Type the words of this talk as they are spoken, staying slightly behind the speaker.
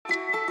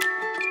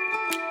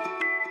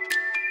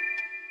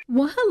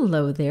Well,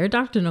 hello there,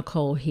 Dr.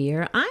 Nicole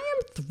here. I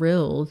am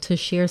thrilled to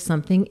share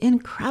something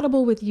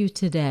incredible with you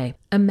today.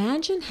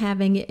 Imagine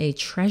having a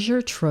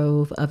treasure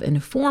trove of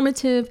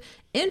informative,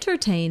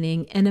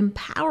 entertaining, and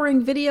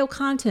empowering video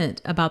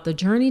content about the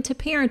journey to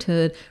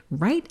parenthood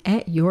right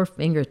at your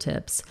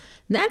fingertips.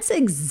 That's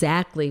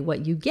exactly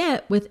what you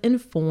get with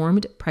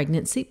Informed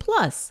Pregnancy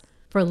Plus.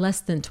 For less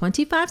than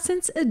 25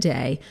 cents a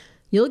day,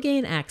 you'll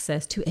gain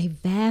access to a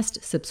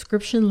vast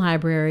subscription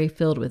library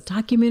filled with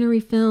documentary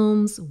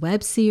films,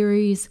 web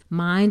series,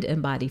 mind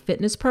and body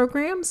fitness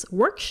programs,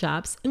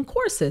 workshops, and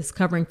courses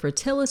covering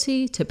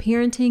fertility to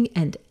parenting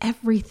and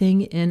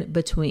everything in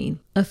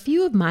between. A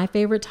few of my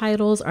favorite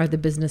titles are The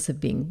Business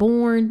of Being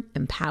Born,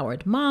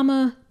 Empowered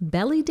Mama,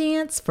 Belly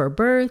Dance for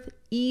Birth,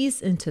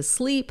 Ease into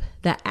Sleep,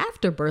 The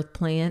Afterbirth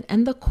Plan,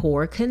 and The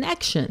Core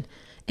Connection.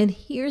 And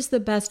here's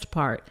the best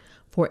part.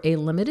 For a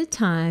limited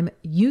time,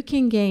 you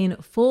can gain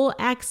full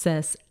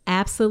access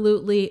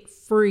absolutely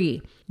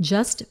free.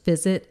 Just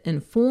visit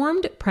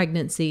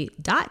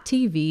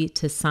informedpregnancy.tv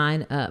to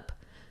sign up.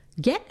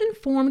 Get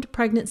Informed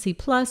Pregnancy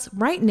Plus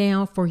right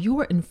now for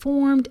your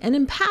informed and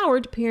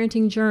empowered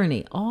parenting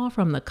journey, all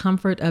from the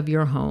comfort of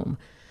your home.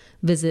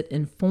 Visit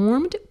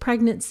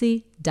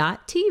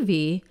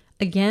informedpregnancy.tv.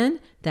 Again,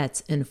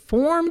 that's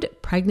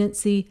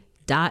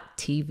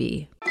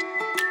informedpregnancy.tv.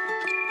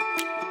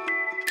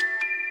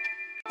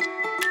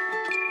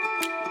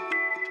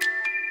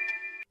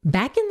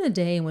 Back in the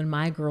day when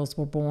my girls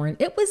were born,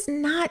 it was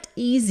not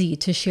easy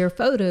to share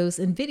photos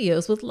and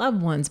videos with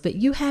loved ones, but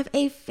you have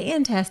a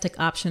fantastic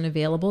option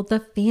available,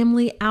 the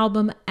Family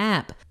Album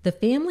app. The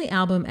Family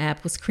Album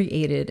app was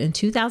created in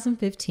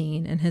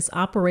 2015 and has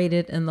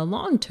operated in the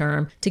long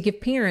term to give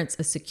parents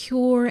a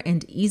secure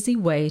and easy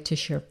way to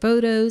share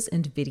photos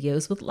and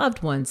videos with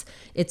loved ones.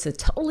 It's a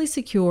totally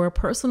secure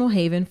personal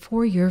haven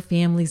for your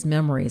family's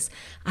memories.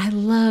 I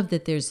love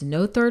that there's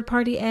no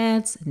third-party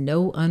ads,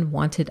 no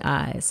unwanted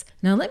eyes.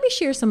 Now, let me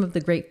share some of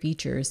the great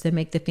features that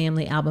make the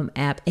Family Album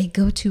app a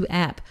go-to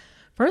app.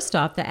 First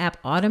off, the app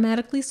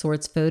automatically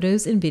sorts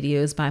photos and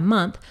videos by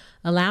month,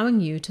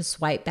 allowing you to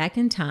swipe back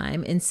in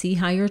time and see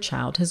how your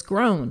child has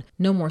grown.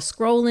 No more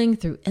scrolling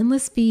through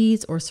endless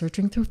feeds or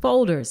searching through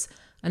folders.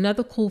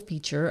 Another cool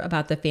feature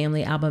about the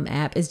Family Album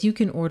app is you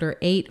can order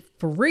 8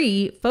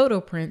 free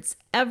photo prints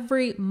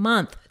every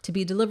month to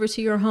be delivered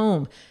to your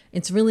home.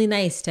 It's really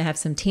nice to have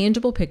some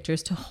tangible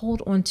pictures to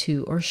hold on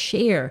to or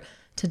share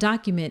to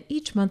document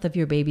each month of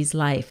your baby's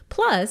life.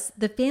 Plus,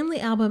 the Family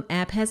Album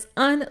app has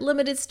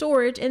unlimited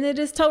storage and it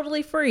is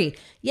totally free.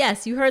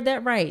 Yes, you heard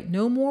that right.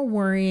 No more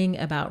worrying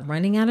about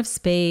running out of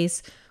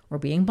space or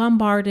being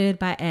bombarded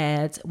by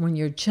ads when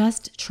you're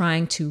just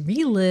trying to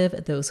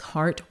relive those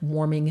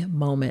heartwarming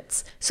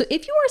moments. So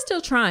if you are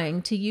still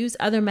trying to use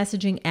other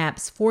messaging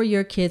apps for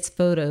your kids'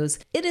 photos,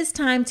 it is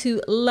time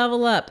to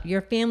level up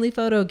your family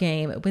photo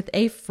game with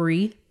a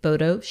free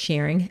photo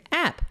sharing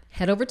app.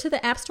 Head over to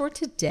the App Store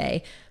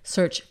today,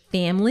 search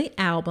Family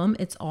Album,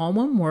 it's all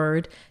one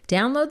word,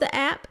 download the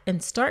app,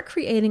 and start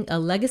creating a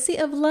legacy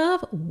of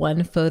love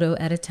one photo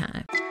at a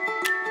time.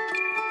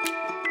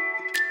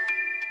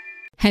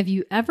 Have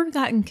you ever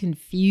gotten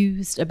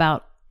confused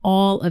about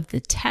all of the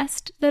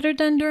tests that are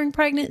done during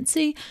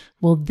pregnancy?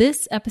 Well,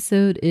 this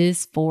episode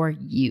is for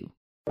you.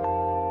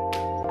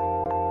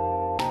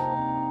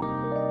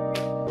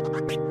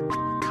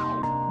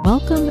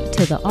 Welcome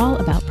to the All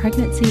About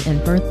Pregnancy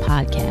and Birth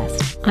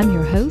podcast. I'm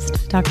your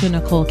host, Dr.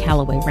 Nicole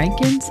Calloway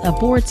Rankins, a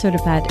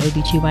board-certified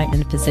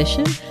OBGYN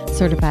physician,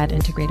 certified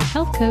integrative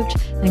health coach,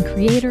 and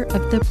creator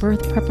of the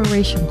Birth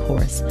Preparation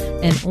Course,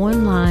 an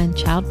online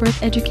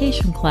childbirth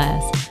education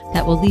class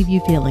that will leave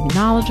you feeling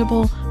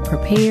knowledgeable,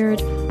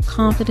 prepared,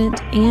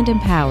 confident, and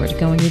empowered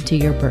going into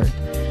your birth.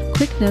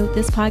 Quick note,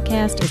 this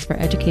podcast is for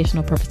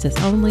educational purposes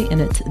only,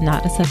 and it's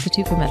not a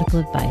substitute for medical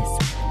advice.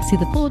 See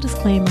the full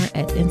disclaimer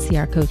at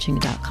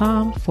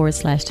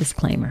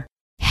ncrcoaching.com/disclaimer.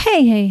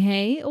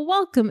 Hey,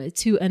 welcome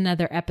to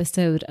another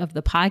episode of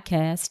the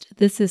podcast.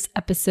 This is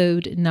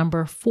episode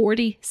number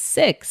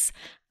 46.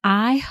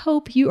 I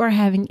hope you are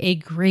having a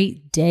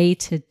great day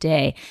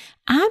today.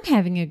 I'm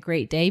having a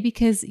great day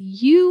because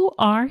you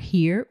are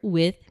here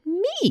with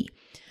me.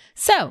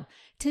 So,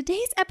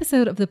 today's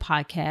episode of the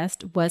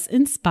podcast was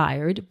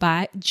inspired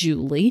by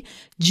Julie.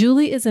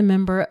 Julie is a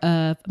member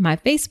of my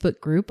Facebook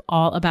group,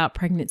 All About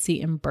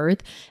Pregnancy and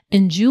Birth,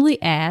 and Julie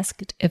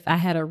asked if I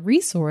had a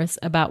resource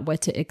about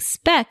what to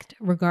expect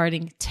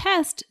regarding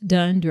tests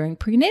done during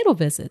prenatal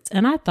visits.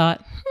 And I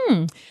thought,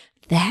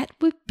 that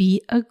would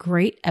be a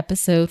great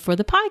episode for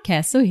the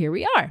podcast. So here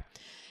we are.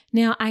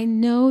 Now, I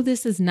know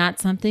this is not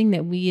something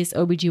that we as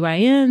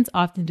OBGYNs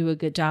often do a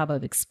good job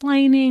of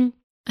explaining.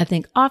 I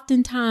think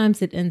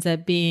oftentimes it ends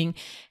up being,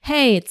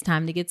 hey, it's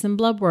time to get some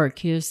blood work.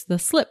 Here's the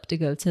slip to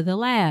go to the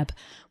lab,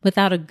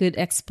 without a good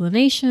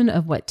explanation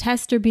of what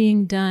tests are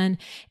being done.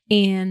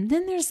 And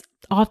then there's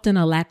often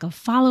a lack of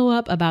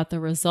follow-up about the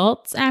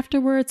results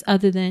afterwards,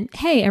 other than,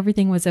 hey,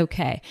 everything was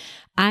okay.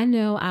 I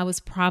know I was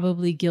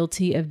probably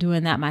guilty of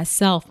doing that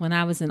myself when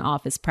I was in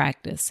office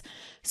practice.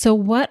 So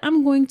what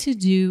I'm going to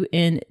do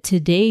in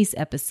today's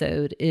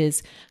episode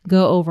is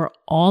go over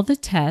all the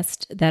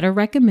tests that are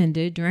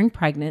recommended during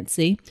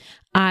pregnancy.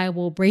 I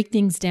will break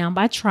things down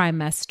by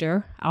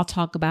trimester. I'll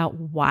talk about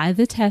why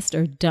the tests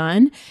are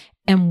done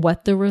and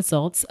what the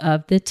results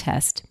of the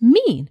test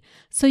mean.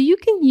 So you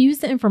can use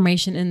the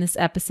information in this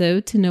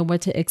episode to know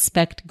what to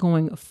expect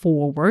going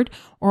forward,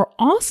 or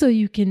also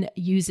you can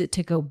use it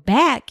to go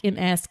back and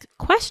ask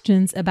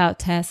questions about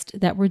tests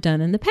that were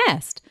done in the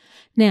past.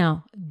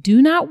 Now,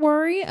 do not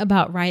worry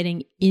about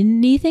writing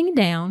anything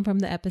down from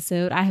the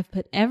episode. I have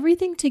put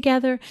everything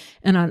together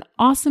in an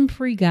awesome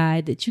free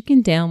guide that you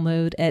can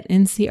download at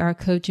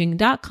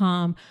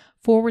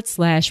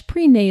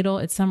ncrcoaching.com/prenatal.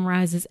 It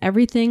summarizes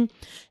everything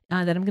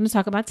that I'm going to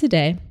talk about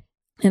today.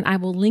 And I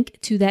will link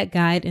to that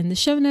guide in the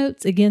show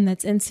notes. Again,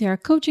 that's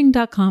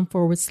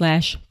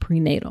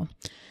ncrcoaching.com/prenatal.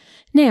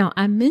 Now,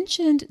 I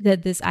mentioned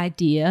that this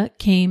idea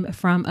came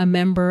from a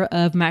member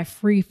of my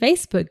free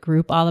Facebook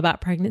group all about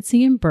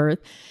pregnancy and birth.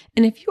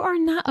 And if you are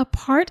not a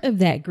part of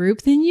that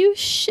group, then you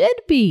should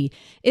be.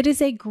 It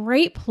is a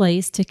great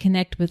place to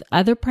connect with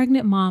other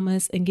pregnant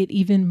mamas and get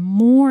even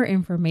more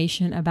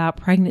information about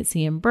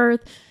pregnancy and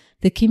birth.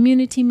 The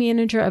community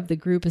manager of the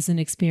group is an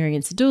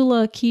experienced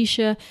doula,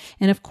 Keisha,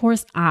 and of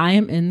course, I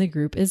am in the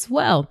group as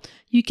well.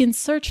 You can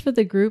search for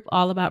the group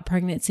All About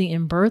Pregnancy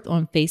and Birth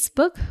on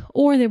Facebook,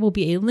 or there will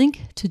be a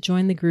link to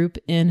join the group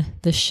in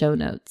the show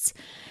notes.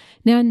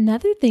 Now,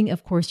 another thing,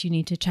 of course, you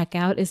need to check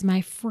out is my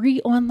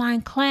free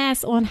online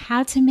class on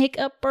how to make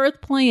a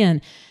birth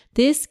plan.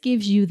 This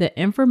gives you the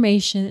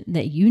information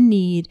that you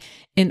need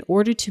in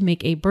order to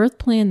make a birth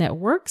plan that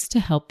works to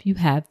help you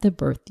have the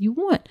birth you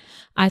want.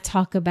 I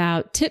talk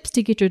about tips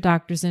to get your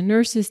doctors and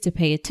nurses to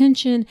pay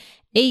attention,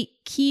 8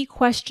 key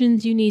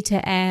questions you need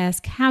to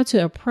ask, how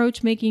to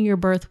approach making your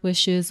birth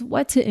wishes,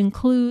 what to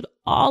include,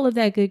 all of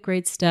that good,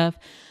 great stuff.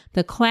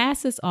 The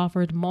class is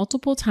offered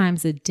multiple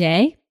times a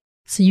day.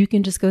 So you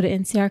can just go to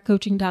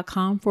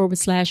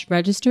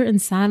ncrcoaching.com/register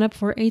and sign up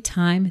for a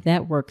time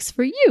that works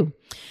for you.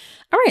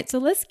 All right, so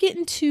let's get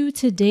into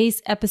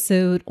today's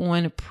episode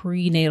on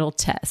prenatal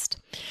test.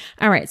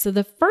 All right, so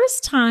the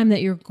first time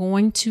that you're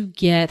going to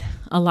get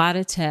a lot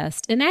of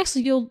tests, and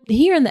actually you'll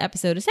hear in the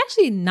episode, it's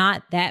actually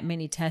not that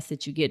many tests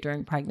that you get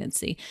during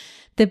pregnancy.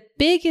 The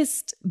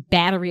biggest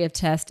battery of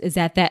tests is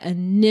at that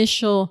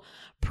initial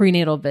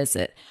prenatal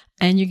visit.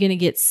 And you're going to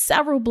get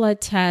several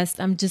blood tests.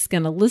 I'm just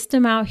going to list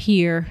them out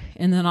here,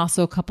 and then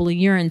also a couple of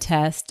urine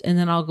tests, and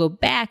then I'll go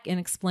back and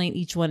explain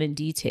each one in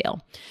detail.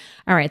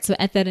 All right, so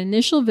at that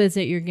initial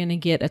visit, you're going to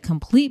get a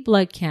complete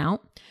blood count.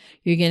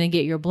 You're going to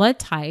get your blood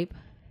type,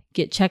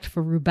 get checked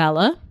for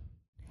rubella,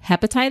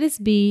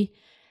 hepatitis B,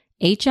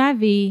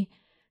 HIV,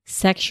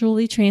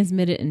 sexually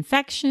transmitted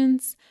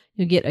infections.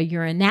 You'll get a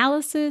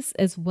urinalysis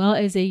as well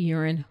as a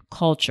urine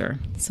culture.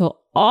 So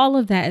all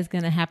of that is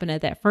going to happen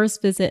at that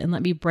first visit, and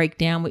let me break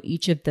down what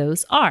each of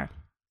those are.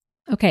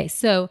 Okay,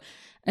 so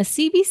a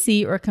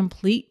CBC, or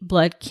complete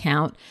blood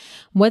count,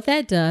 what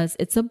that does,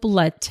 it's a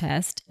blood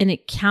test, and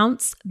it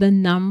counts the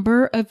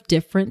number of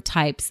different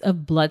types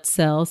of blood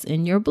cells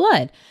in your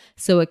blood.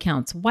 So it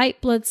counts white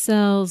blood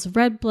cells,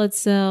 red blood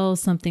cells,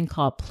 something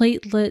called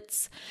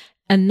platelets.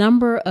 A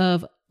number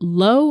of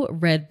low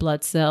red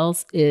blood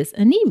cells is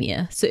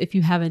anemia. So if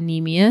you have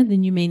anemia,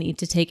 then you may need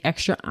to take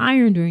extra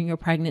iron during your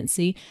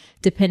pregnancy,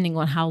 depending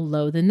on how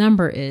low the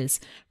number is.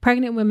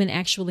 Pregnant women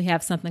actually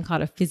have something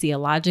called a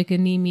physiologic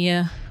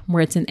anemia,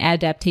 where it's an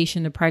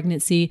adaptation to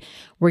pregnancy,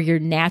 where you're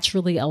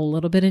naturally a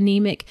little bit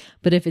anemic.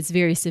 But if it's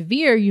very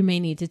severe, you may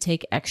need to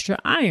take extra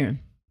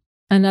iron.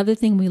 Another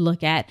thing we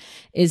look at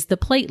is the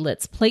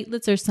platelets.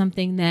 Platelets are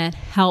something that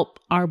help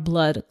our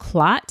blood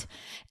clot.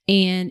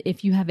 And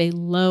if you have a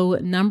low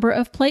number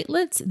of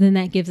platelets, then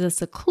that gives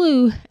us a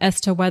clue as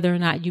to whether or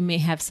not you may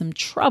have some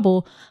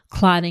trouble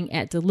clotting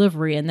at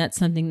delivery. And that's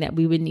something that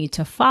we would need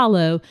to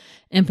follow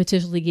and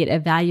potentially get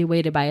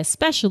evaluated by a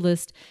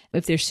specialist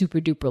if they're super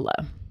duper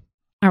low.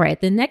 All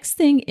right, the next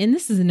thing, and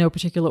this is in no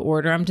particular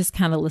order, I'm just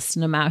kind of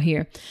listing them out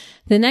here.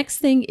 The next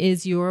thing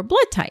is your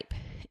blood type.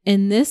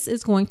 And this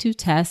is going to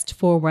test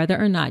for whether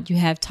or not you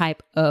have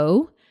type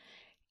O,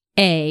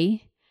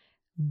 A,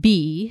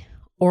 B,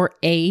 or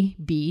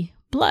AB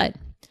blood.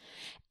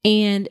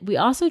 And we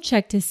also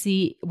check to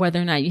see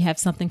whether or not you have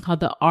something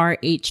called the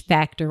Rh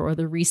factor or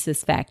the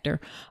rhesus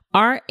factor.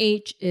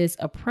 Rh is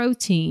a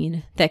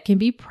protein that can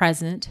be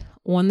present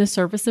on the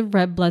surface of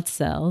red blood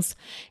cells.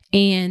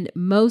 And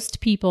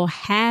most people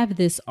have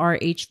this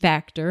Rh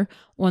factor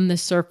on the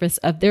surface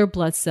of their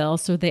blood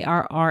cells, so they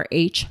are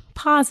Rh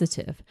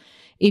positive.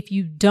 If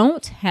you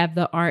don't have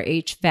the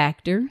Rh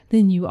factor,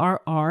 then you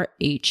are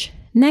Rh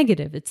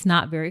negative. It's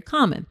not very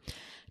common.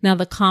 Now,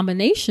 the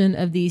combination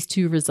of these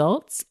two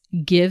results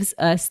gives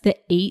us the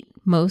 8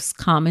 most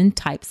common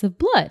types of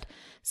blood.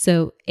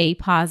 So A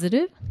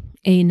positive,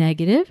 A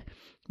negative,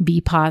 B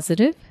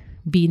positive,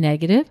 B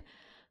negative,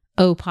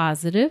 O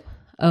positive,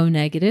 O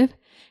negative,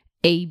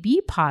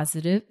 AB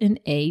positive, and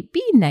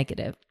AB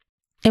negative.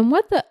 And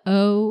what the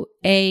O,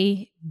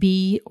 A,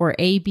 B, or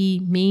AB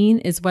mean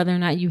is whether or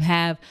not you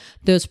have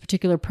those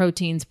particular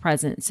proteins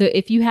present. So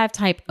if you have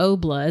type O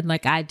blood,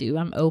 like I do,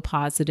 I'm O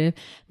positive,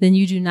 then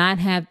you do not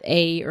have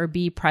A or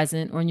B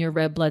present on your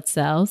red blood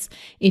cells.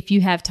 If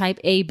you have type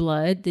A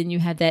blood, then you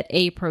have that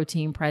A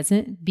protein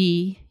present.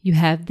 B, you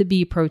have the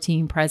B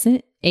protein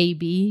present.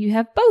 AB, you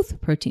have both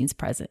proteins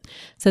present.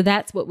 So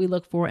that's what we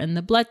look for in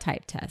the blood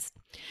type test.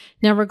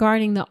 Now,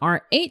 regarding the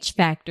Rh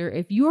factor,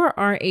 if you are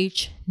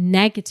Rh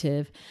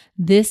negative,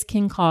 this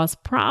can cause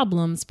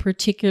problems,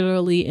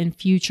 particularly in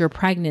future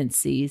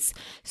pregnancies.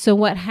 So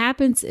what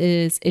happens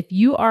is if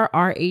you are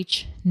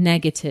Rh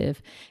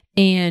negative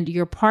and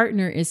your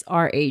partner is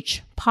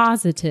Rh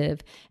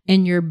positive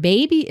and your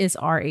baby is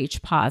Rh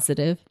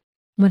positive,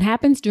 what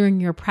happens during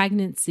your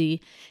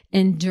pregnancy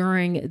and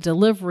during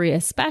delivery,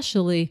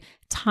 especially,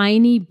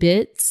 tiny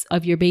bits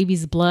of your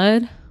baby's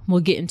blood will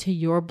get into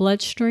your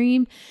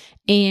bloodstream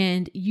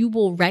and you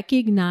will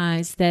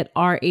recognize that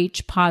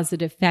Rh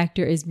positive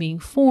factor is being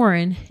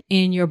foreign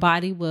and your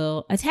body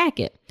will attack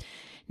it.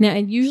 Now,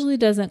 it usually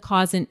doesn't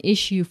cause an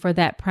issue for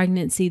that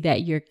pregnancy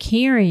that you're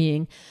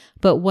carrying,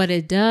 but what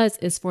it does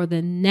is for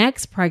the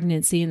next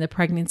pregnancy and the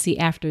pregnancy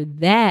after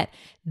that,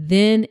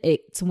 then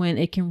it's when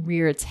it can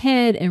rear its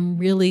head and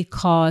really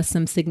cause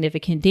some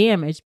significant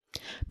damage.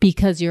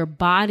 Because your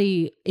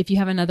body, if you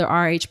have another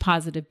Rh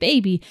positive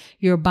baby,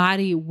 your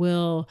body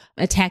will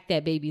attack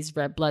that baby's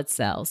red blood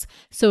cells.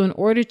 So in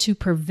order to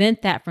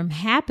prevent that from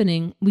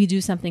happening, we do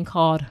something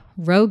called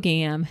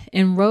RhoGAM.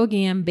 And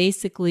RhoGAM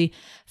basically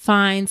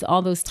finds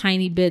all those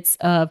tiny bits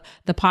of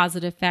the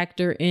positive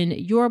factor in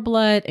your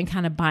blood and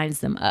kind of binds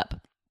them up.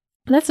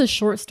 That's a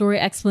short story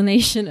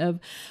explanation of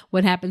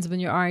what happens when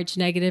you're Rh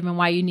negative and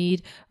why you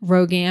need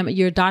RhoGAM.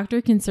 Your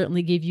doctor can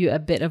certainly give you a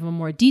bit of a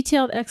more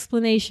detailed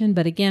explanation.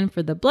 But again,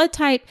 for the blood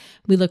type,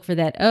 we look for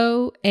that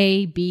O,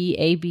 A, B,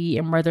 AB,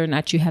 and whether or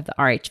not you have the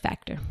Rh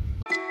factor.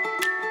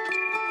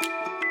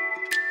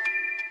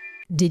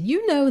 Did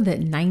you know that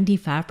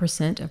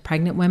 95% of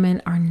pregnant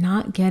women are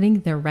not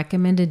getting their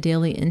recommended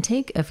daily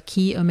intake of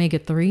key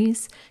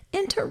omega-3s?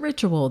 Enter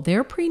Ritual.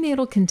 Their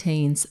prenatal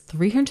contains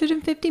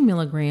 350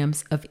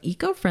 milligrams of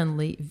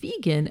eco-friendly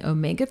vegan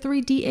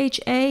omega-3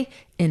 DHA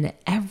in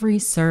every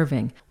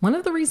serving. One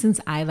of the reasons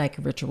I like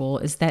Ritual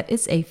is that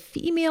it's a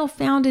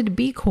female-founded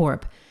B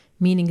Corp,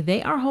 meaning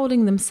they are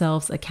holding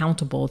themselves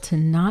accountable to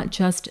not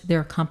just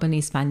their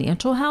company's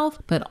financial health,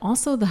 but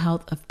also the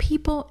health of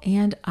people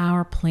and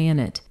our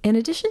planet. In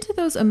addition to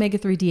those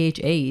omega-3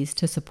 DHAs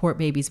to support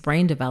baby's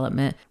brain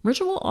development,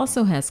 Ritual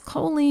also has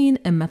choline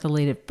and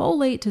methylated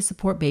folate to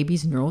support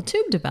baby's neural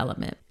tube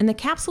development. And the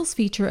capsules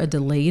feature a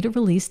delayed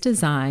release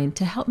design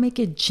to help make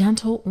it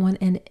gentle on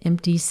an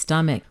empty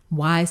stomach.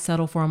 Why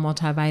settle for a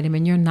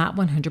multivitamin you're not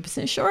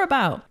 100% sure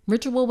about?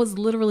 Ritual was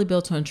literally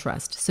built on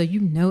trust, so you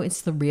know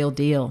it's the real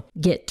deal.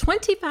 Get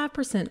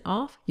 25%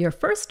 off your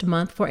first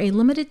month for a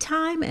limited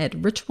time at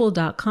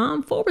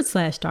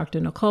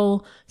ritual.com/Dr.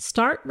 Nicole.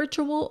 Start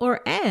Ritual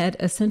or add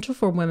Essential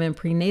for Women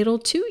Prenatal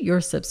to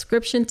your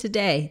subscription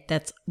today.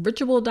 That's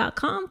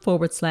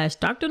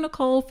ritual.com/Dr.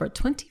 Nicole for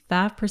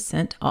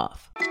 25%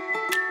 off.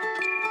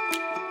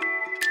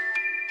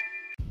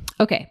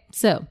 Okay,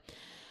 so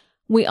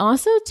we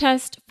also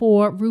test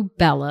for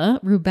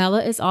rubella.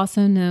 Rubella is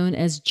also known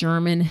as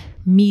German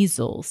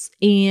measles,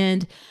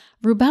 and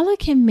rubella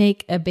can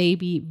make a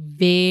baby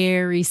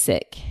very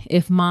sick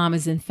if mom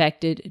is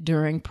infected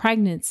during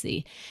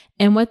pregnancy.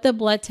 And what the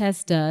blood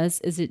test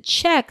does is it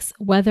checks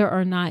whether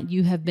or not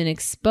you have been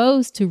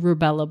exposed to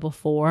rubella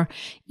before,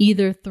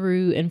 either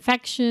through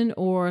infection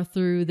or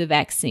through the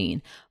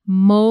vaccine.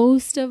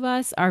 Most of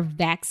us are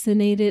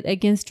vaccinated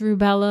against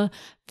rubella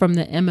from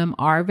the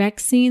MMR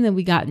vaccine that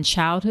we got in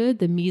childhood,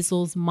 the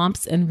measles,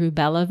 mumps, and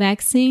rubella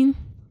vaccine.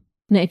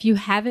 Now, if you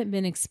haven't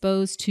been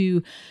exposed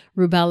to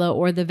rubella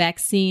or the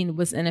vaccine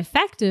was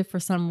ineffective for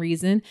some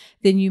reason,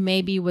 then you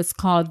may be what's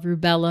called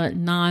rubella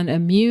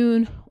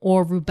non-immune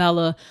or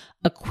rubella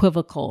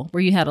equivocal,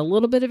 where you had a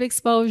little bit of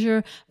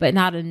exposure, but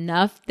not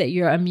enough that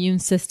your immune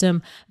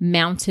system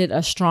mounted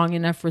a strong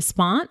enough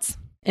response.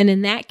 And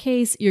in that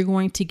case, you're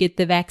going to get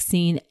the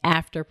vaccine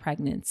after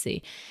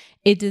pregnancy.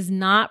 It does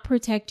not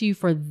protect you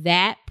for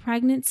that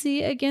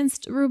pregnancy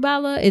against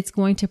rubella. It's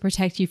going to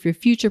protect you for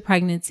future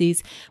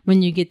pregnancies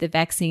when you get the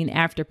vaccine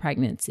after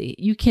pregnancy.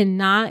 You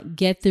cannot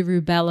get the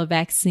rubella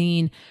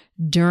vaccine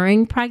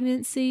during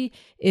pregnancy.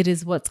 It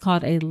is what's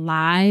called a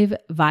live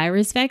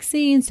virus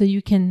vaccine. So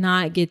you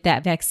cannot get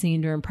that vaccine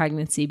during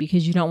pregnancy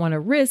because you don't want to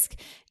risk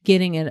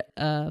getting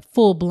a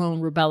full-blown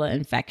rubella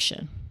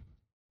infection.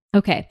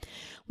 Okay.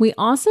 We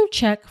also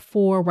check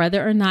for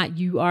whether or not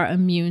you are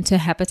immune to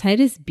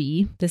hepatitis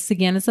B. This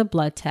again is a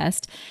blood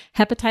test.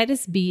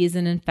 Hepatitis B is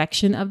an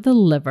infection of the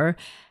liver.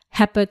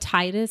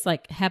 Hepatitis,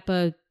 like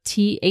HEPAT,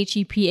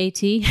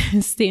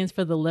 stands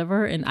for the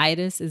liver, and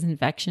itis is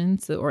infection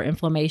or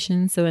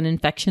inflammation. So an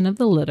infection of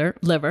the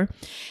liver.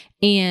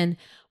 And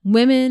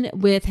women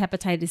with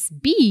hepatitis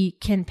B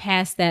can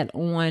pass that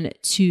on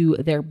to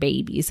their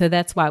baby. So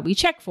that's why we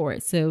check for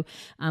it. So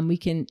we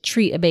can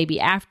treat a baby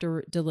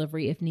after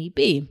delivery if need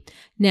be.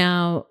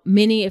 Now,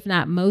 many, if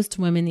not most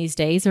women these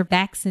days are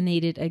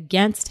vaccinated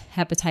against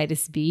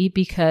hepatitis B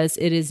because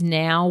it is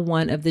now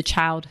one of the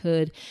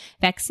childhood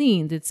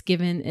vaccines that's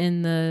given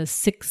in the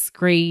 6th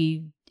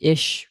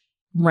grade-ish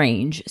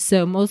range.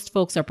 So most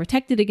folks are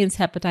protected against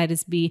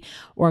hepatitis B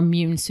or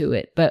immune to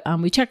it, but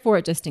we check for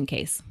it just in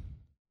case.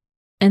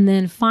 And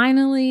then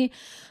finally,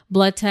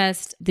 blood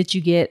test that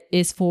you get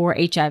is for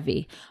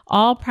HIV.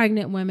 All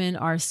pregnant women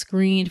are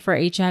screened for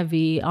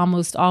HIV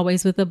almost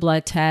always with a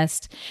blood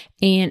test.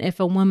 And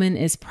if a woman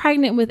is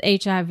pregnant with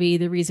HIV,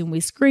 the reason we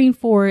screen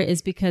for it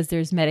is because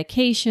there's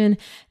medication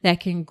that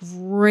can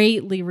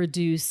greatly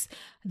reduce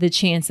the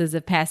chances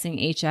of passing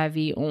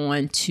HIV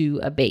on to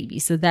a baby.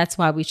 So that's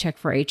why we check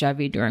for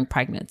HIV during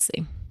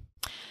pregnancy.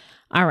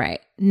 All right.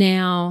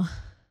 Now,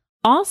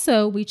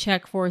 also, we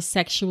check for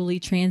sexually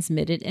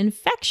transmitted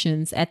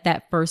infections at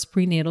that first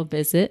prenatal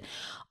visit.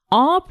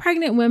 All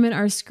pregnant women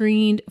are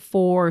screened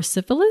for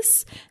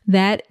syphilis.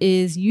 That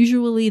is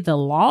usually the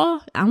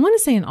law. I want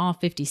to say in all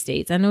 50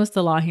 states. I know it's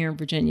the law here in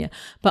Virginia,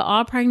 but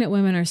all pregnant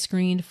women are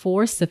screened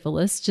for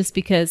syphilis just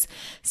because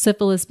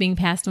syphilis being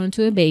passed on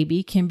to a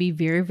baby can be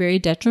very, very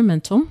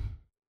detrimental.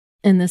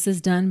 And this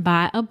is done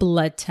by a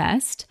blood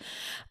test.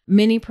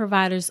 Many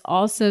providers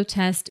also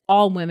test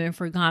all women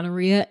for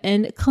gonorrhea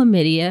and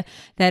chlamydia.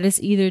 That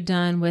is either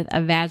done with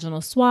a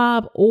vaginal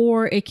swab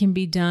or it can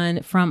be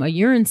done from a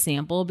urine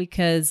sample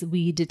because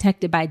we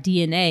detect it by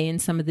DNA,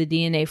 and some of the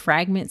DNA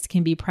fragments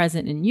can be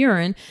present in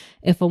urine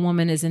if a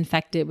woman is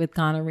infected with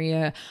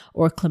gonorrhea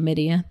or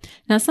chlamydia.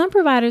 Now, some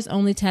providers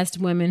only test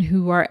women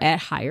who are at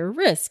higher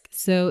risk.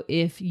 So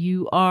if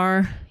you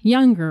are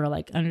younger,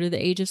 like under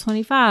the age of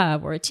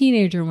 25, or a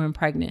teenager when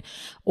pregnant,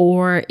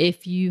 or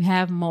if you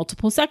have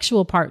multiple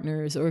sexual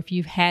partners, or if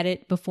you've had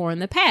it before in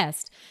the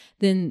past,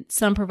 then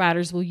some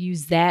providers will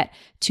use that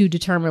to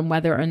determine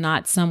whether or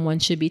not someone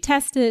should be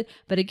tested.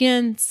 But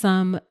again,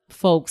 some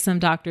folks, some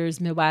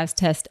doctors, midwives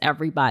test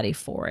everybody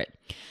for it.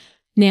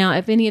 Now,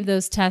 if any of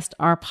those tests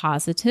are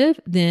positive,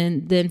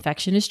 then the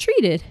infection is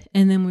treated,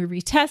 and then we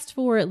retest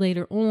for it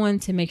later on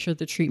to make sure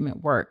the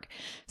treatment works.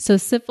 So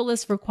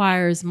syphilis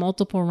requires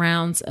multiple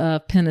rounds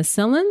of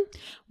penicillin,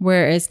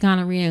 whereas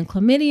gonorrhea and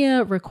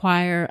chlamydia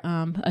require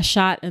a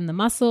shot in the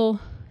muscle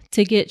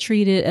to get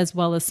treated, as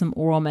well as some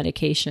oral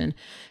medication.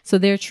 So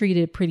they're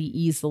treated pretty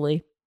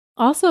easily.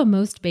 Also,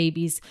 most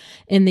babies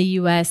in the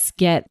U.S.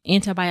 get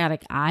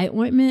antibiotic eye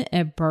ointment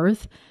at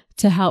birth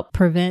to help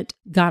prevent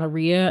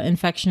gonorrhea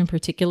infection,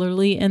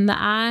 particularly in the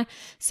eye.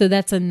 So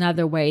that's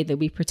another way that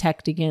we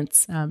protect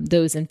against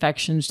those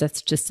infections.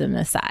 That's just an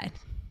aside.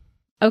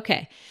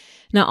 Okay.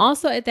 Now,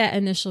 also at that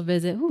initial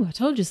visit, I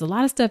told you it's a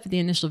lot of stuff at the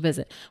initial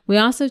visit. We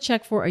also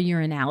check for a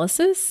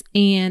urinalysis,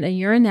 and a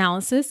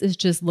urinalysis is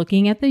just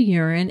looking at the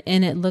urine,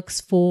 and it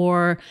looks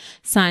for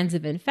signs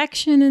of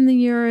infection in the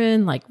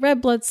urine, like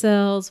red blood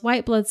cells,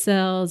 white blood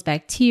cells,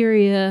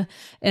 bacteria.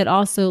 It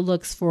also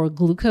looks for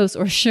glucose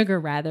or sugar,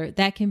 rather.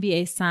 That can be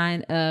a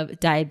sign of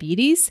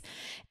diabetes.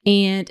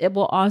 And it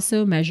will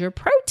also measure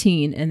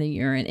protein in the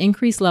urine.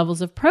 Increased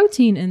levels of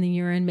protein in the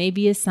urine may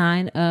be a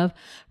sign of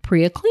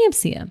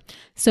preeclampsia.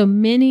 So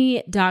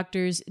many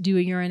doctors do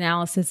a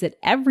urinalysis at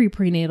every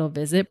prenatal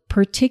visit,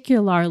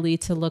 particularly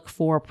to look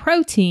for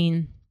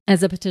protein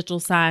as a potential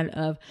sign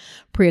of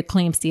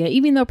preeclampsia.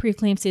 Even though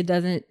preeclampsia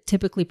doesn't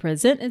typically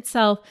present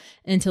itself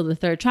until the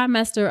 3rd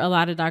trimester, a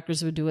lot of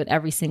doctors would do it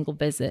every single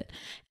visit.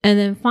 And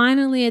then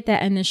finally, at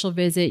that initial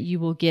visit, you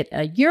will get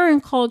a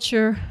urine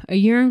culture. A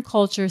urine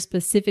culture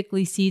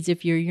specifically sees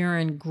if your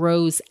urine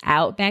grows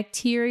out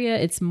bacteria.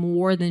 It's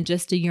more than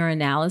just a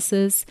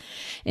urinalysis.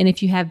 And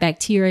if you have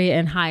bacteria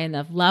in high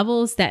enough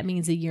levels, that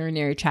means a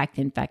urinary tract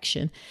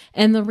infection.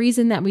 And the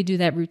reason that we do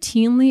that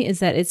routinely is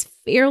that it's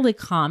fairly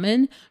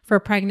common for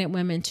pregnant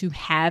women to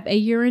have a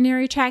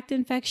urinary tract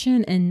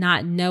infection and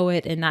not know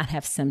it and not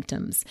have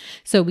symptoms.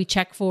 So we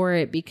check for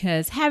it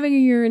because having a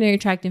urinary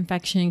tract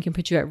infection can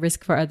put you at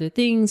risk for other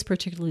things,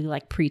 particularly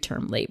like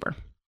preterm labor.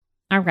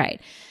 All right.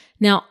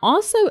 Now,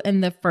 also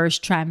in the 1st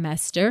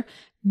trimester,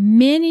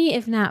 many,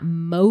 if not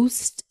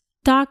most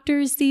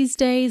doctors these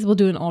days will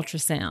do an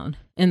ultrasound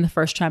in the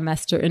 1st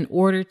trimester in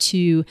order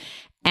to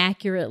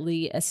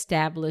accurately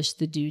establish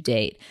the due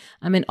date.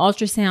 An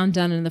ultrasound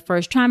done in the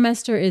 1st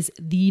trimester is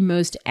the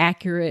most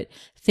accurate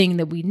thing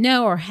that we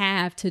know or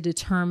have to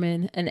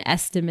determine an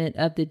estimate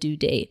of the due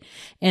date.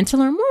 And to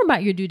learn more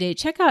about your due date,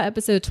 check out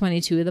episode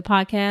 22 of the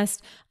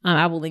podcast.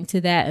 I will link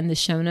to that in the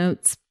show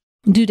notes.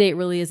 Due date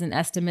really is an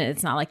estimate.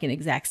 It's not like an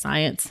exact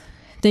science.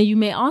 Then you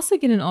may also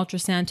get an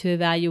ultrasound to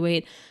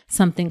evaluate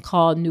something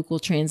called nuchal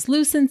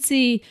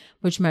translucency,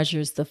 which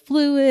measures the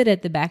fluid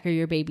at the back of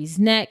your baby's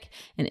neck.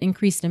 An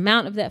increased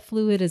amount of that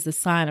fluid is a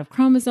sign of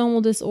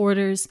chromosomal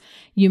disorders.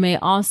 You may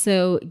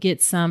also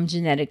get some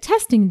genetic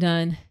testing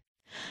done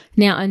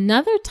Now,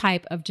 another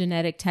type of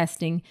genetic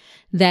testing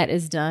that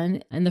is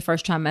done in the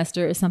first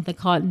trimester is something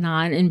called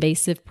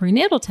non-invasive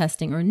prenatal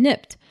testing, or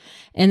NIPT.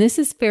 And this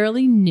is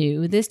fairly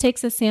new. This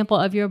takes a sample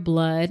of your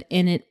blood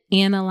and it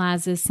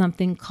analyzes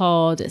something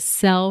called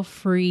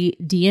cell-free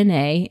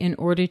DNA in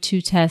order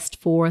to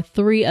test for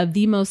 3 of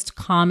the most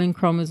common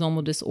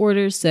chromosomal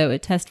disorders. So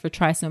it tests for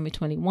trisomy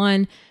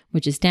 21,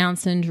 which is Down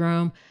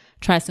syndrome,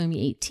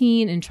 trisomy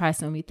 18 and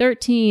trisomy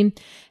 13.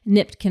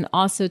 NIPT can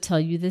also tell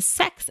you the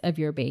sex of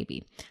your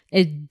baby.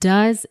 It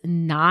does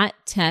not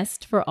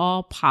test for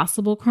all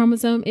possible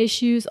chromosome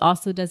issues,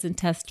 also doesn't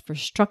test for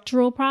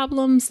structural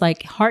problems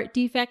like heart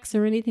defects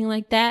or anything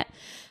like that.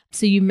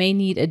 So you may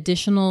need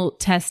additional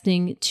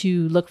testing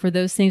to look for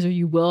those things, or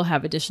you will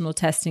have additional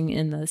testing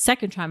in the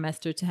second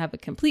trimester to have a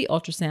complete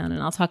ultrasound.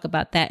 And I'll talk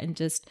about that in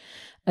just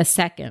a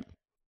second.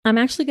 I'm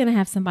actually going to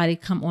have somebody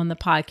come on the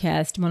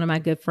podcast, one of my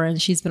good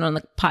friends. She's been on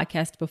the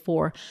podcast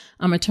before,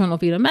 a maternal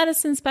fetal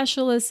medicine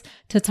specialist,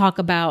 to talk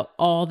about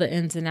all the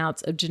ins and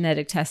outs of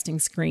genetic testing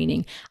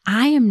screening.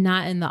 I am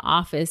not in the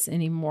office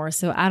anymore,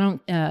 so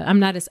I'm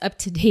not as up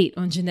to date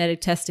on genetic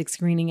testing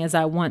screening as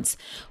I once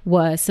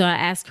was. So I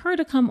asked her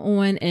to come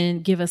on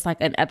and give us like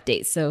an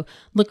update. So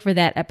look for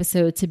that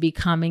episode to be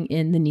coming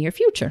in the near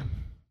future.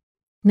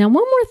 Now, one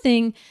more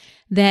thing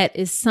that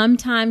is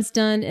sometimes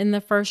done in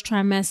the first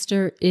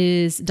trimester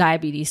is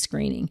diabetes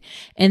screening.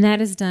 And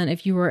that is done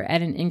if you are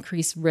at an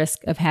increased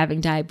risk of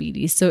having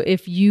diabetes. So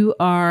if you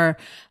are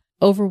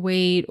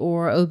overweight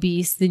or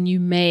obese, then you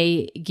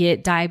may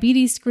get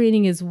diabetes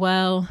screening as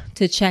well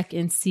to check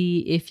and see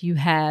if you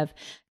have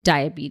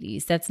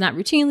diabetes. That's not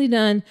routinely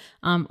done,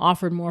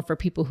 offered more for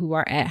people who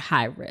are at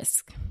high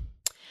risk.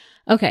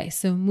 Okay,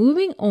 so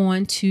moving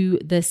on to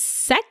the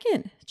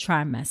second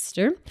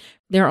trimester,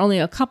 there are only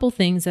a couple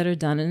things that are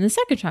done in the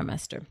second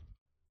trimester.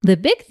 The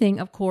big thing,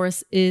 of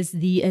course, is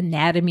the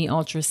anatomy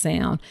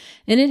ultrasound,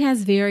 and it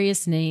has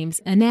various names: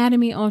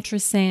 anatomy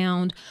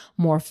ultrasound,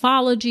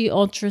 morphology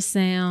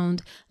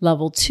ultrasound,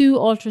 level 2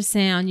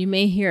 ultrasound. You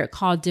may hear it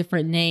called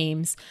different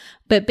names,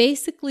 but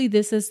basically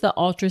this is the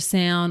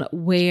ultrasound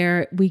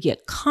where we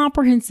get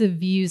comprehensive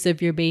views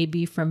of your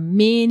baby from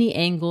many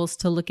angles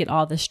to look at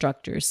all the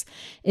structures.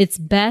 It's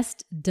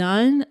best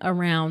done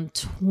around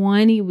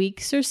 20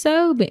 weeks or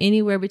so, but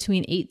anywhere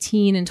between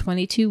 18 and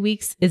 22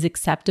 weeks is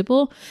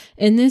acceptable.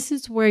 And this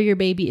is where your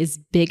baby is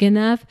big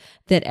enough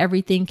that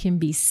everything can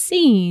be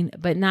seen,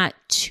 but not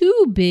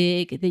too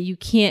big that you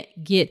can't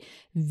get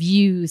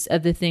views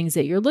of the things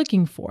that you're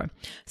looking for.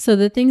 So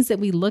the things that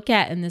we look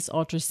at in this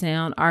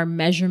ultrasound are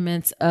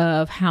measurements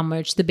of how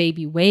much the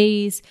baby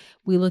weighs.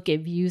 We look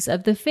at views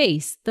of the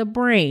face, the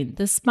brain,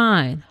 the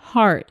spine,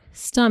 heart,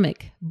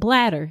 stomach,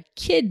 bladder,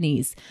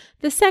 kidneys,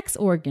 the sex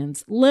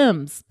organs,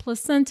 limbs,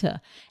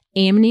 placenta,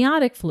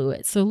 amniotic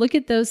fluid. So look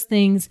at those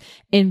things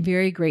in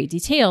very great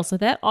detail. So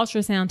that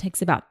ultrasound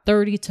takes about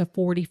 30 to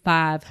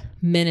 45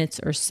 minutes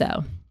or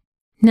so.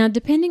 Now,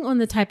 depending on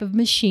the type of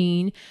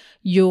machine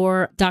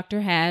your doctor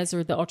has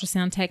or the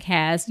ultrasound tech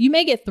has, you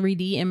may get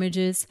 3D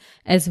images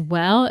as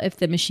well if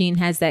the machine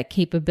has that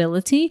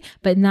capability,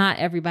 but not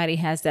everybody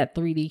has that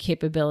 3D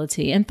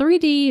capability. And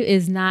 3D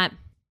is not,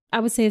 I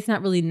would say it's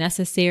not really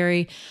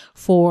necessary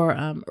for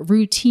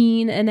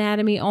routine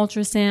anatomy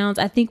ultrasounds.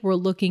 I think we're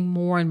looking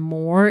more and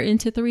more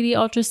into 3D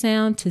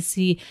ultrasound to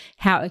see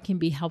how it can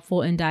be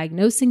helpful in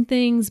diagnosing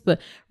things,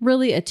 but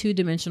really a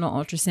 2-dimensional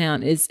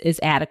ultrasound is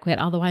adequate,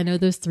 although I know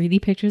those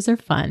 3D pictures are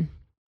fun.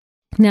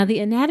 Now, the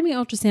anatomy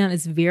ultrasound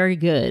is very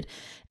good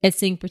at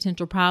seeing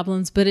potential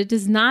problems, but it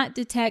does not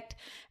detect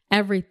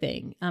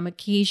everything.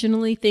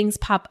 Occasionally things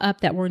pop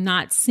up that were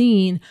not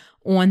seen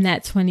on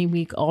that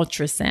 20-week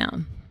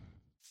ultrasound.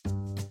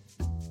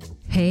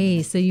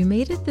 Hey, so you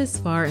made it this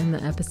far in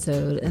the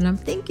episode, and I'm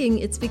thinking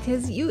it's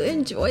because you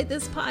enjoyed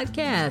this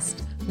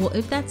podcast. Well,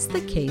 if that's the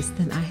case,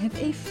 then I have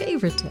a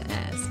favor to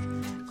ask.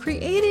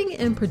 Creating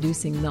and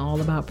producing the All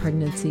About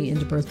Pregnancy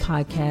and Birth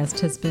podcast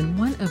has been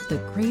one of the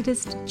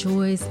greatest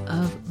joys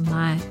of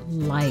my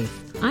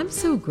life. I'm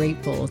so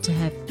grateful to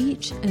have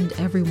each and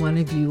every one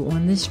of you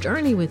on this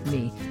journey with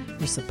me.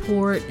 Your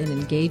support and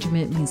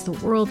engagement means the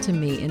world to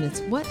me, and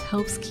it's what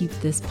helps keep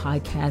this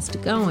podcast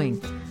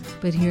going.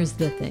 But here's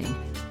the thing.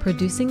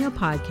 Producing a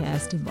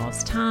podcast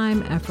involves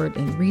time, effort,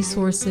 and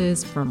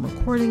resources, from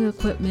recording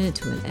equipment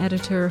to an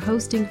editor,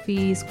 hosting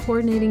fees,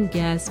 coordinating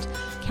guests,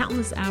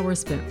 countless hours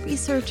spent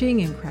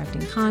researching and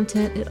crafting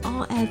content. It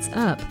all adds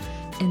up.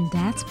 And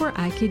that's where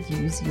I could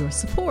use your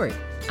support.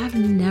 I've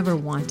never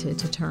wanted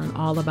to turn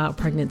All About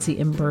Pregnancy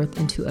and Birth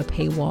into a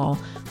paywall.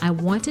 I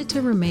want it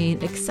to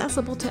remain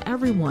accessible to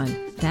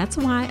everyone. That's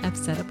why I've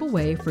set up a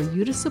way for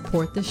you to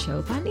support the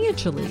show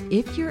financially,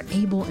 if you're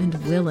able and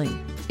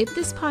willing. If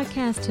this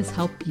podcast has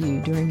helped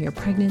you during your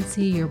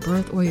pregnancy, your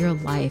birth, or your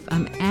life,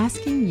 I'm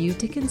asking you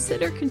to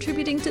consider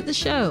contributing to the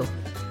show.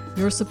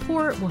 Your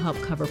support will help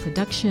cover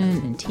production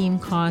and team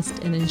costs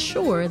and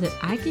ensure that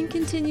I can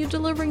continue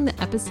delivering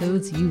the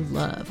episodes you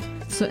love.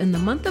 So in the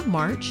month of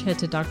March, head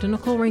to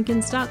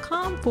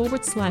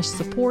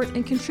drnicolerankins.com/support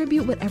and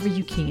contribute whatever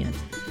you can.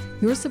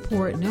 Your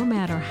support, no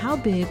matter how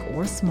big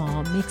or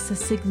small, makes a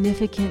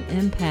significant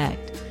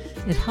impact.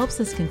 It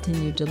helps us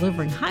continue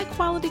delivering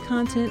high-quality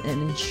content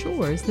and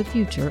ensures the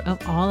future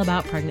of All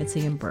About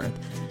Pregnancy and Birth.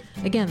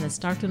 Again, that's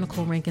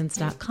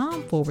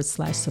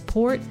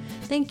drnicolerankins.com/support.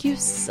 Thank you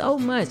so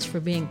much for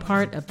being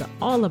part of the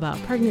All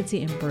About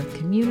Pregnancy and Birth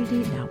community.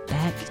 Now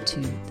back to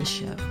the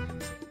show.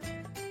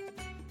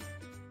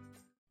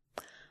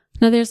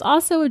 Now, there's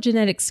also a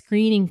genetic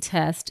screening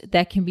test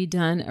that can be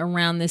done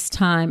around this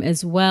time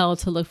as well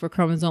to look for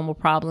chromosomal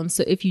problems.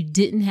 So if you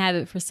didn't have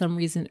it for some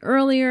reason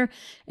earlier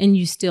and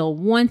you still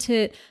want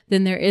it,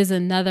 then there is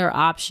another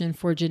option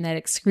for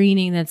genetic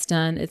screening that's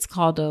done. It's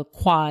called a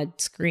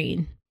quad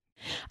screen.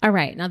 All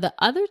right. Now, the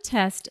other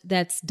test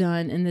that's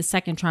done in the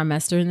second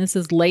trimester, and this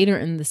is later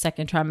in the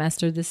second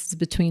trimester, this is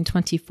between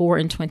 24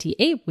 and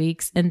 28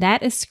 weeks, and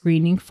that is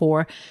screening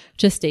for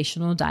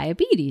gestational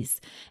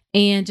diabetes.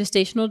 And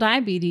gestational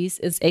diabetes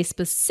is a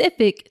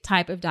specific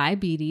type of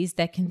diabetes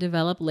that can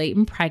develop late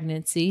in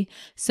pregnancy.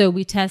 So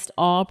we test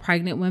all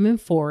pregnant women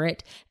for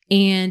it.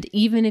 And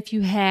even if you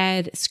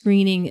had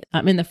screening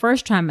in the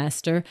first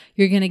trimester,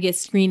 you're going to get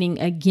screening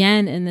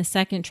again in the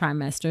second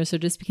trimester. So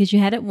just because you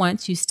had it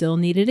once, you still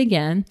need it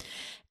again.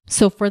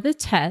 So for the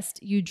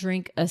test, you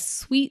drink a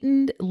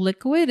sweetened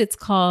liquid. It's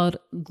called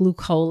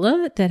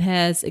glucola that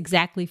has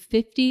exactly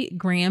 50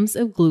 grams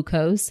of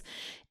glucose.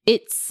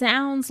 It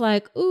sounds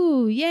like,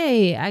 ooh,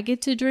 yay, I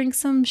get to drink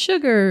some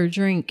sugar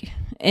drink.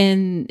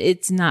 And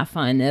it's not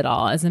fun at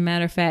all. As a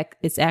matter of fact,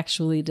 it's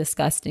actually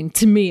disgusting.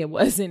 To me, it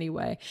was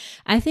anyway.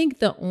 I think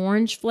the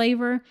orange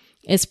flavor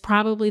is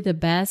probably the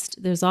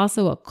best. There's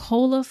also a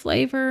cola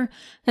flavor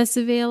that's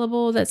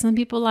available that some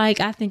people like.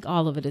 I think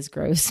all of it is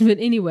gross. But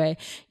anyway,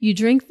 you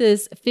drink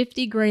this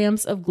 50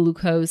 grams of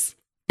glucose,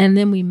 and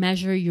then we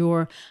measure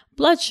your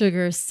blood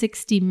sugar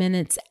 60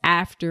 minutes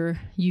after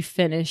you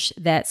finish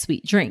that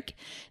sweet drink.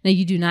 Now,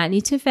 you do not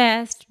need to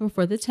fast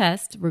before the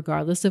test,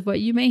 regardless of what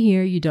you may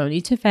hear. You don't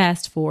need to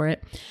fast for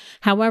it.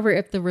 However,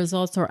 if the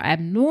results are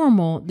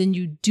abnormal, then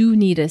you do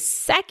need a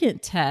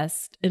second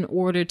test in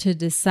order to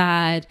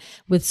decide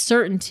with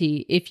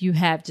certainty if you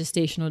have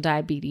gestational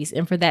diabetes.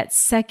 And for that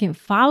second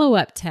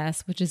follow-up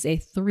test, which is a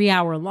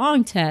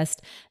 3-hour-long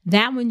test,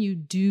 that one you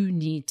do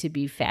need to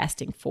be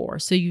fasting for.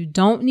 So you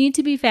don't need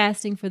to be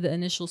fasting for the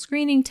initial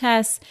screening test,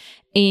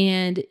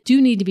 and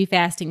do need to be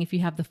fasting if you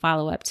have the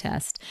follow-up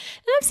test.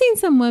 And I've seen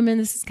some women,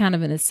 this is kind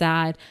of an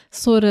aside,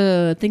 sort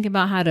of think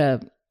about how to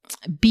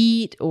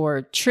beat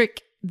or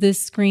trick this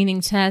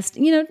screening test.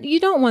 You know, you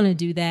don't want to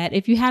do that.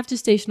 If you have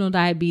gestational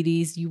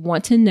diabetes, you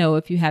want to know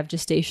if you have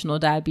gestational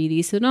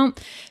diabetes. So don't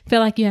feel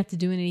like you have to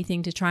do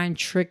anything to try and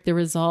trick the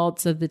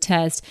results of the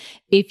test.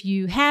 If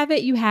you have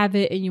it, you have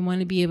it, and you want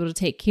to be able to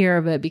take care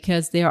of it,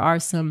 because there are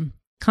some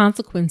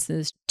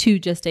consequences to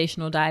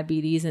gestational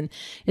diabetes. And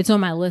it's on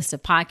my list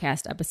of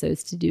podcast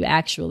episodes to do,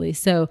 actually.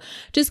 So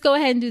just go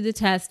ahead and do the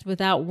test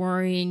without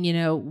worrying,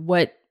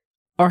 what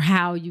or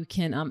how you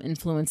can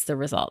influence the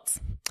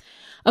results.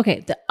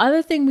 Okay, the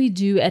other thing we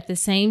do at the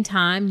same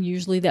time,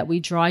 usually that we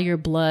draw your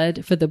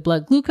blood for the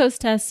blood glucose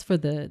test, for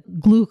the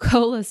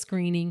glucola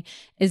screening,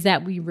 is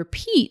that we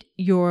repeat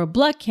your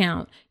blood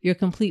count, your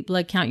complete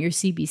blood count, your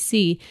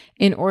CBC,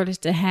 in order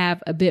to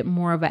have a bit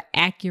more of an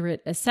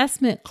accurate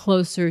assessment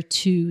closer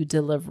to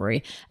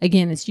delivery.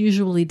 Again, it's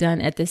usually done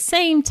at the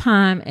same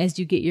time as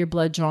you get your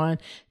blood drawn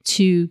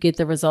to get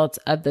the results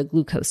of the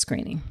glucose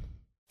screening.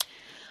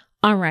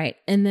 All right.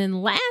 And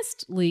then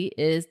lastly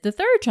is the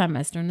third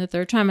trimester. And the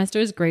third trimester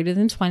is greater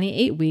than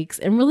 28 weeks.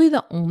 And really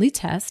the only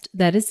test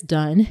that is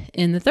done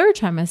in the third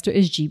trimester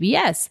is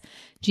GBS.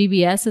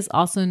 GBS is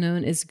also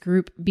known as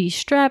Group B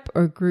strep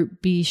or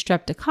Group B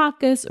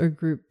streptococcus or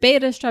Group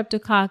beta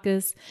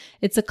streptococcus.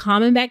 It's a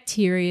common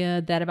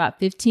bacteria that about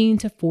 15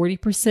 to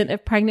 40%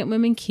 of pregnant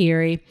women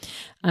carry.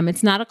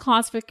 It's not a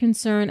cause for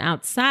concern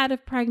outside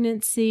of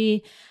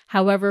pregnancy.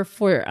 However,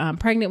 for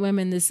pregnant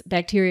women, this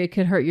bacteria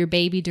could hurt your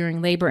baby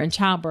during labor and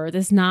childbirth.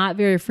 It's not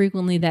very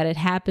frequently that it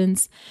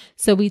happens.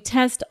 So we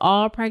test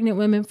all pregnant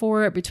women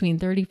for it between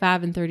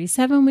 35 and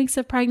 37 weeks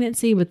of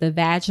pregnancy with a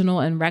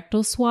vaginal and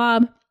rectal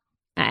swab.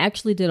 I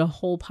actually did a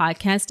whole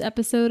podcast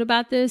episode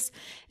about this.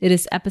 It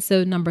is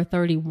episode number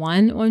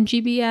 31 on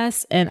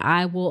GBS, and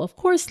I will, of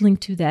course, link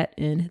to that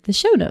in the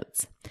show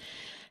notes.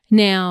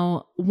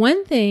 Now,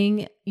 one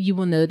thing you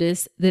will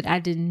notice that I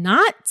did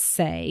not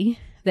say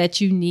that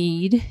you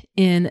need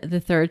in the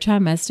third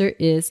trimester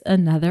is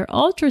another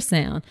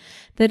ultrasound.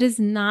 That is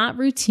not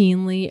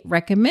routinely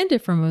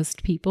recommended for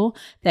most people,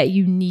 that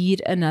you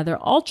need another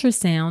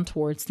ultrasound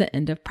towards the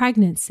end of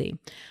pregnancy.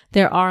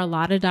 There are a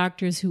lot of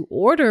doctors who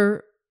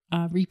order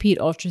repeat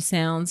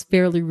ultrasounds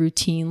fairly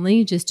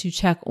routinely just to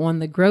check on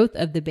the growth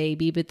of the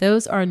baby, but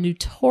those are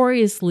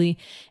notoriously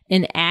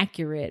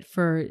inaccurate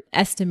for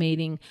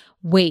estimating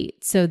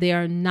weight. So they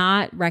are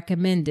not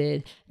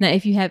recommended. Now,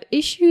 if you have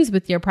issues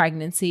with your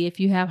pregnancy, if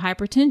you have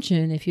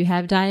hypertension, if you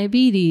have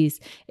diabetes,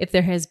 if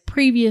there has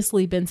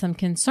previously been some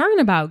concern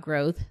about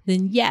growth,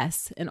 then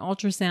yes, an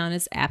ultrasound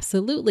is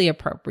absolutely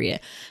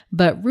appropriate.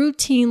 But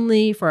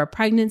routinely for a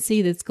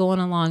pregnancy that's going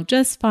along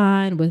just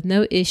fine with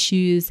no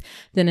issues,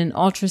 then an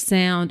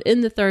ultrasound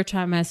in the 3rd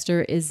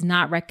trimester is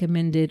not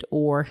recommended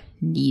or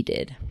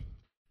needed.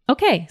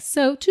 Okay,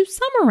 so to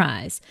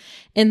summarize,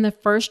 in the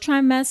 1st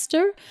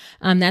trimester,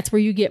 that's where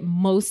you get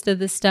most of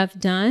the stuff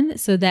done.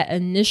 So that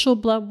initial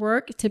blood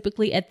work,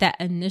 typically at that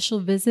initial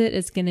visit,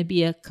 is going to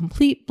be a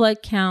complete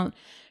blood count,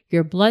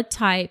 your blood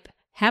type,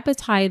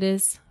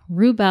 hepatitis,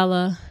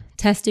 rubella,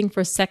 testing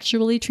for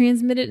sexually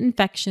transmitted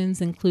infections,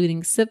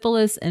 including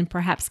syphilis and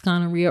perhaps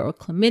gonorrhea or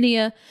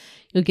chlamydia.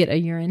 You'll get a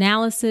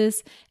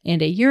urinalysis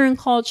and a urine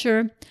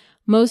culture.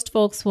 Most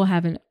folks will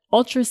have an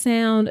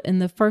ultrasound in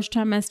the 1st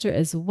trimester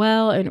as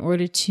well in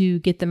order to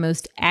get the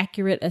most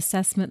accurate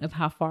assessment of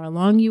how far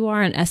along you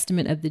are, an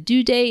estimate of the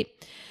due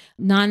date.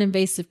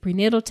 Non-invasive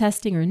prenatal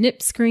testing or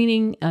NIP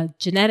screening,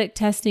 genetic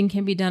testing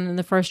can be done in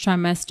the 1st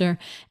trimester.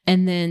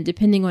 And then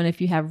depending on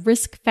if you have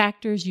risk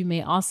factors, you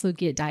may also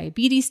get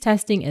diabetes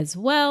testing as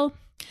well.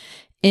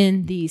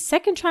 In the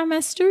 2nd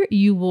trimester,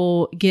 you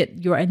will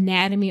get your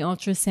anatomy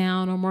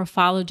ultrasound or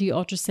morphology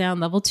ultrasound,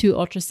 level 2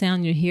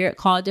 ultrasound. You'll hear it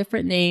called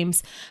different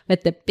names,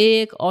 but the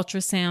big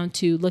ultrasound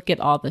to look at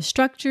all the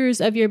structures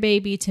of your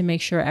baby to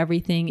make sure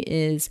everything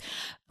is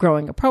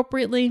growing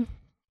appropriately.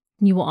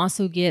 You will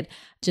also get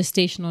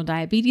gestational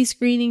diabetes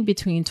screening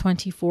between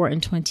 24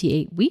 and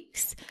 28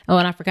 weeks. Oh,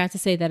 and I forgot to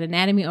say that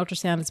anatomy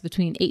ultrasound is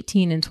between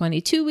 18 and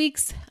 22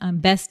 weeks.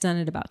 Best done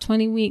at about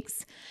 20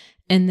 weeks.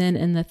 And then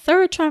in the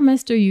 3rd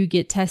trimester, you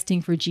get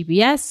testing for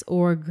GBS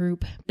or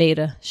group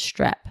beta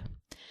strep.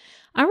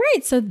 All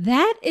right, so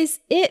that is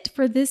it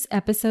for this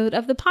episode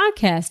of the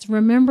podcast.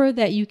 Remember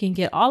that you can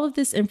get all of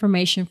this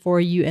information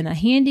for you in a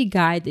handy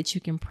guide that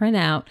you can print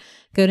out.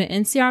 Go to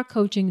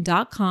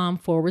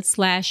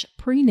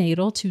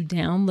ncrcoaching.com/prenatal to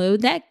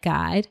download that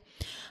guide.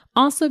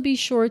 Also, be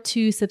sure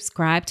to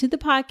subscribe to the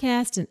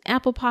podcast in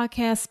Apple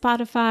Podcasts,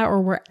 Spotify, or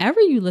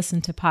wherever you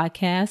listen to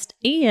podcasts.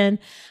 And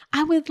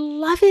I would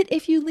love it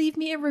if you leave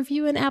me a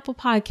review in Apple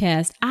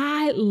Podcasts.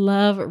 I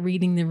love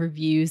reading the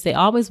reviews. They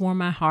always warm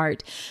my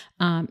heart.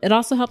 It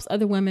also helps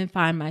other women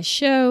find my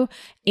show,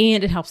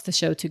 and it helps the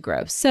show to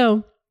grow.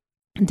 So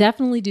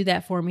definitely do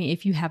that for me.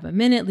 If you have a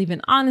minute, leave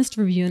an honest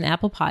review in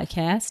Apple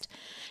Podcast.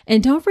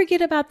 And don't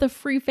forget about the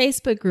free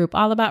Facebook group,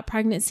 all about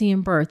pregnancy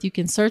and birth. You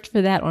can search for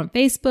that on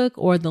Facebook,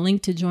 or the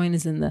link to join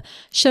is in the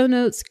show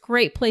notes.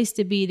 Great place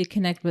to be to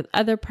connect with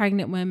other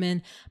pregnant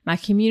women. My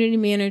community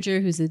manager,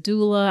 who's a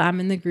doula,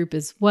 I'm in the group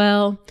as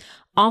well.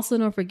 Also,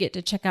 don't forget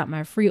to check out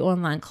my free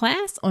online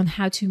class on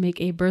how to make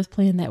a birth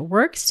plan that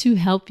works to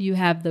help you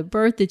have the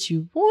birth that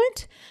you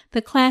want.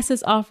 The class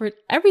is offered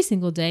every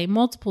single day,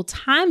 multiple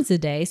times a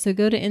day. So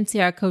go to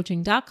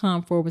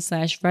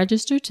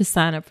ncrcoaching.com/register to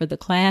sign up for the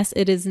class.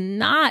 It is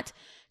not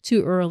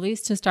too early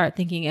to start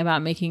thinking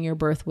about making your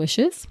birth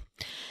wishes.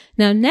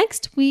 Now,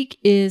 next week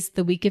is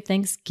the week of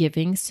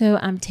Thanksgiving, so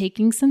I'm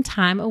taking some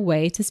time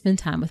away to spend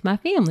time with my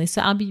family.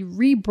 So I'll be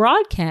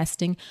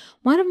rebroadcasting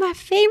one of my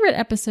favorite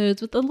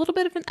episodes with a little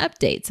bit of an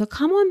update. So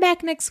come on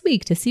back next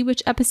week to see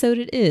which episode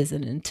it is.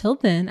 And until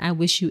then, I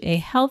wish you a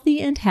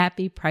healthy and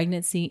happy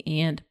pregnancy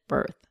and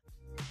birth.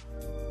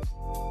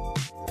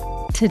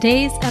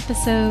 Today's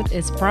episode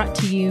is brought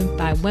to you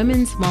by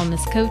Women's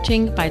Wellness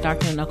Coaching by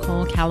Dr.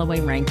 Nicole Calloway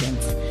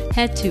Rankins.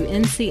 Head to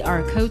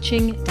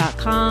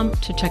ncrcoaching.com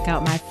to check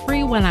out my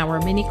free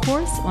 1-hour mini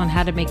course on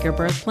how to make your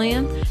birth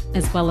plan,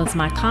 as well as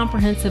my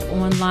comprehensive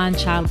online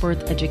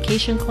childbirth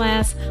education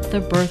class, the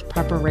Birth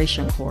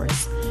Preparation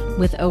Course.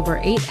 With over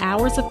 8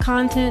 hours of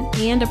content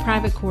and a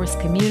private course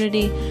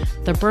community,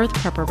 the Birth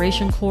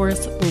Preparation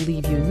Course will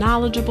leave you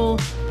knowledgeable,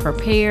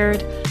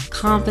 prepared,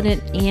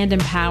 confident, and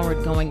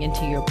empowered going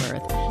into your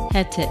birth.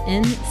 Head to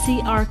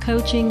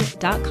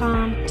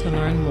ncrcoaching.com to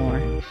learn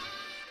more.